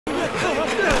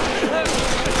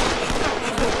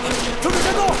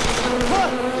动，快！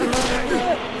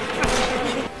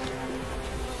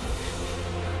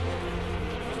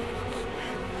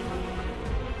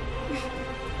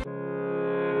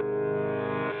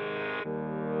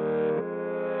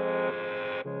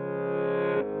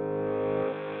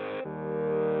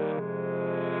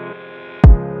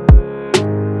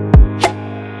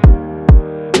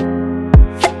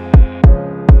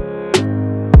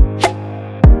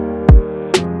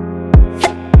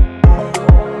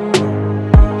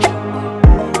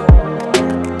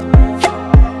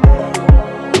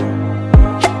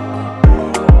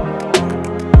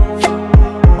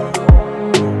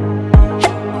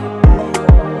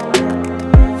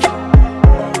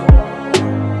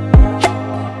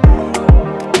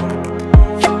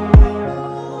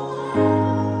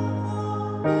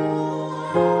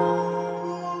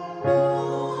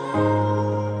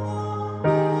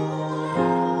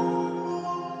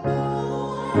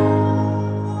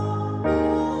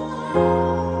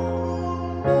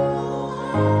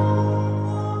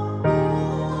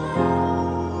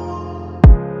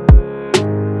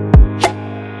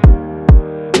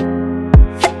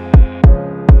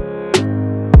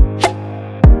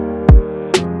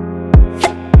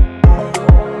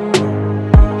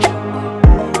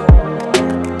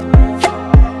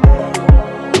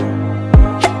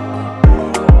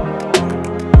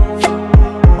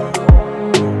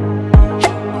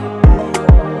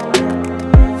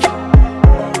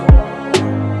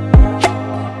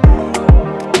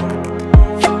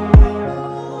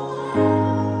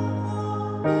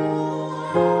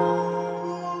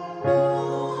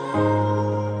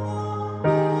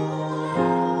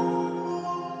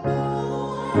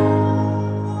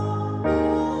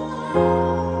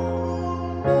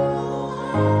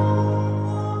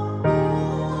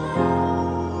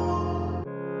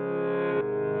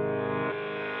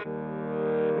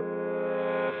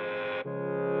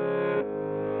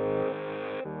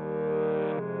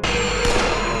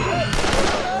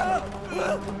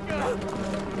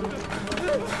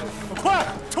快，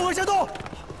冲回山洞！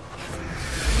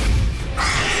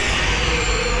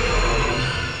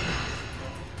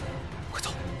快走！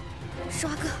石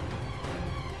娃哥，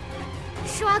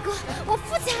石娃哥，我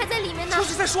父亲还在里面呢。出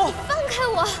去再说。你放开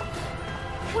我！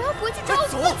我要回去找我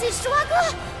父亲，石娃哥。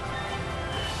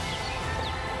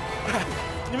哎，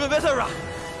你们别在这儿！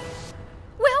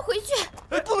我要回去。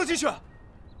哎，不能进去。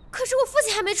可是我父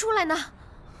亲还没出来呢。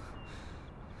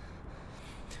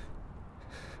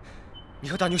 你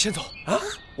和大牛先走啊！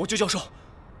我救教授。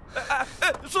哎，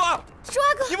苏娃，石娃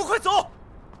哥，你们快走！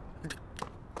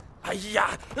哎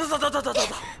呀，走，快走！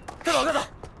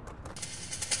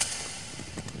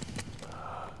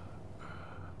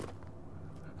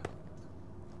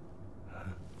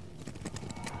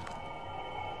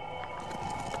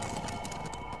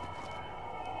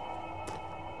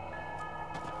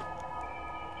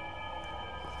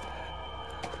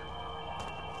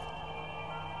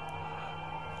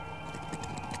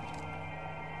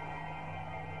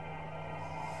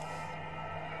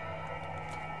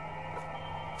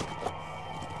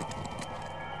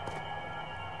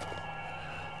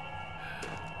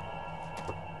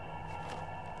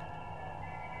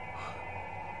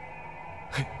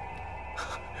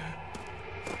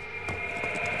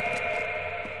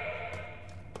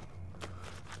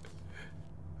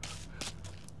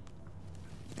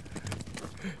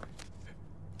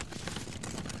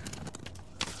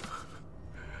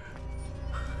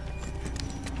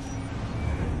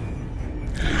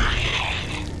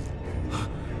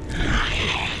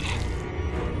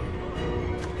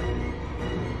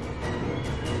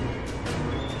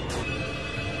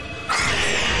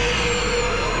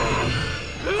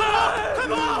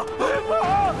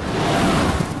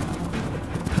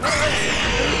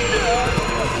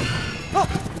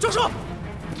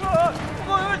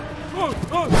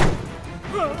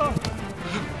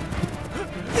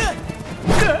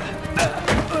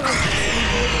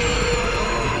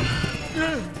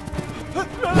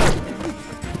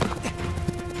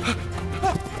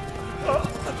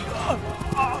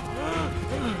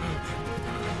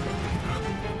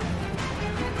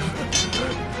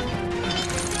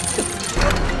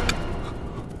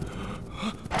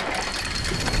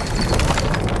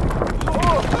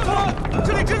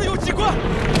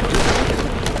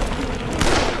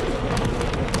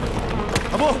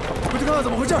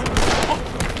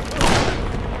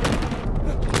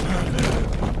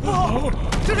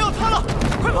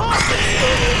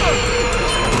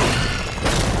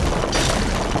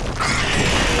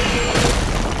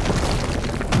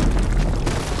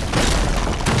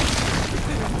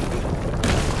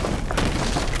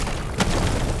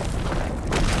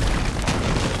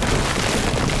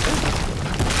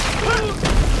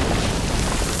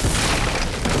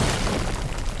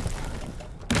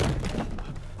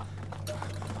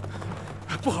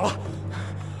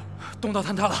通道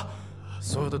坍塌了，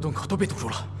所有的洞口都被堵住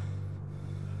了。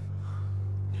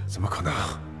怎么可能？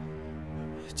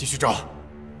继续找，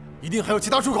一定还有其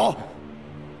他出口。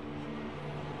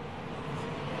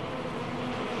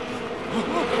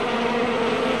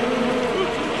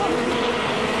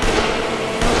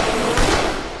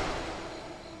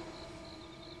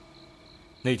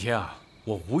那天啊，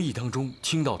我无意当中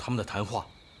听到他们的谈话，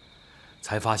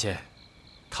才发现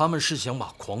他们是想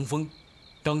把狂蜂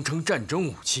当成战争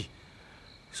武器，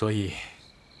所以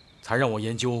才让我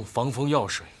研究防风药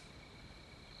水。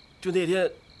就那天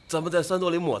咱们在山垛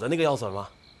里抹的那个药水吗？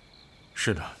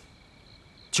是的，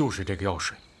就是这个药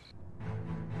水。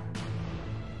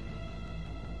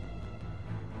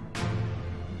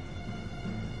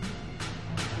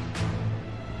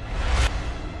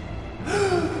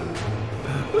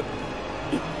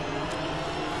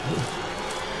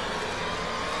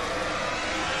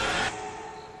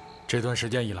这段时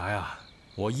间以来啊，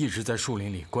我一直在树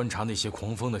林里观察那些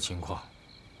狂蜂的情况。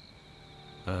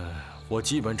我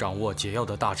基本掌握解药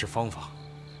的大致方法。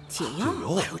解药？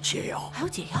还有解药？还有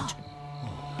解药？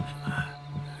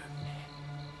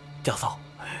教授，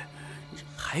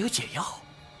还有解药？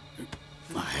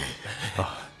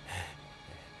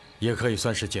也可以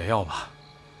算是解药吧，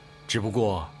只不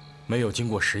过没有经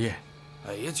过实验。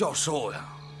哎呀，教授呀，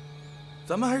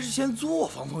咱们还是先做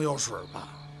防风药水吧。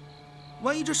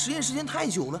万一这实验时间太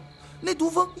久了，那毒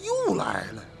蜂又来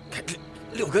了。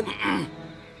六哥，你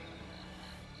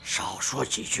少说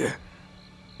几句。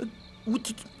我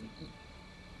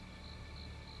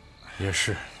也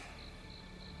是，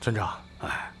村长，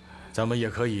咱们也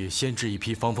可以先制一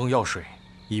批防风药水，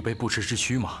以备不时之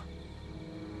需嘛。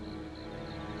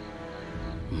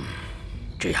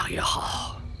这样也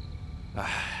好。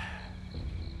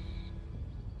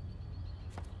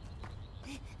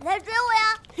来追我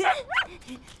呀！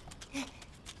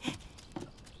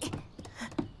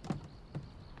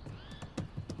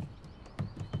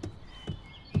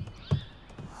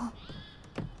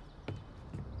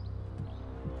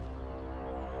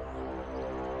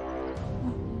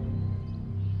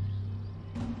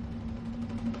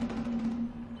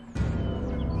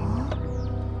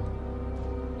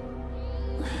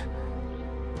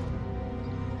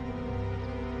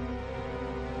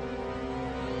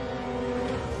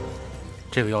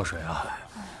这个药水啊，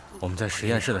我们在实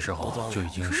验室的时候就已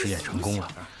经试验成功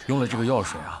了。用了这个药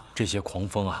水啊，这些狂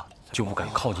蜂啊就不敢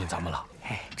靠近咱们了。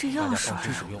这药水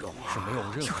使用是没有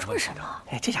任何问题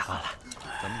的。这家伙了。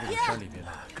咱们这个山里面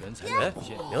的原材料有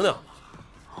限，宁宁，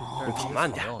这跑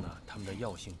慢点。草药呢，它们的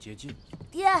药性接近。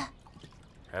爹，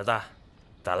儿子，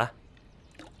咋了？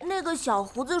那个小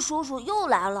胡子叔叔又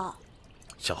来了。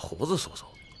小胡子叔叔？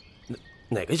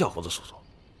哪个小胡子叔叔？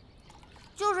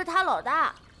就是他老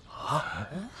大。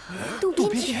渡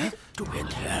边田，渡边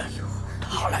田，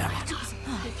他来了。